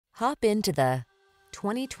Hop into the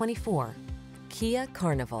 2024 Kia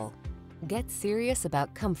Carnival. Get serious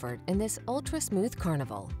about comfort in this ultra-smooth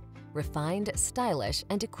Carnival. Refined, stylish,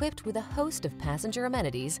 and equipped with a host of passenger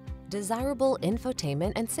amenities, desirable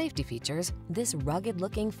infotainment and safety features, this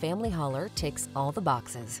rugged-looking family hauler ticks all the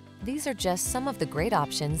boxes. These are just some of the great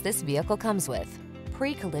options this vehicle comes with: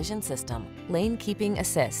 pre-collision system, lane keeping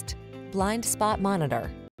assist, blind spot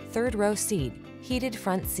monitor, third row seat, heated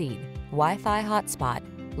front seat, Wi-Fi hotspot,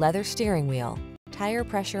 leather steering wheel, tire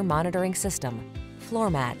pressure monitoring system, floor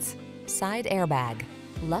mats, side airbag.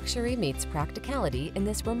 Luxury meets practicality in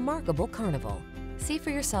this remarkable Carnival. See for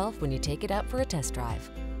yourself when you take it out for a test drive.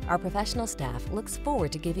 Our professional staff looks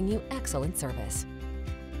forward to giving you excellent service.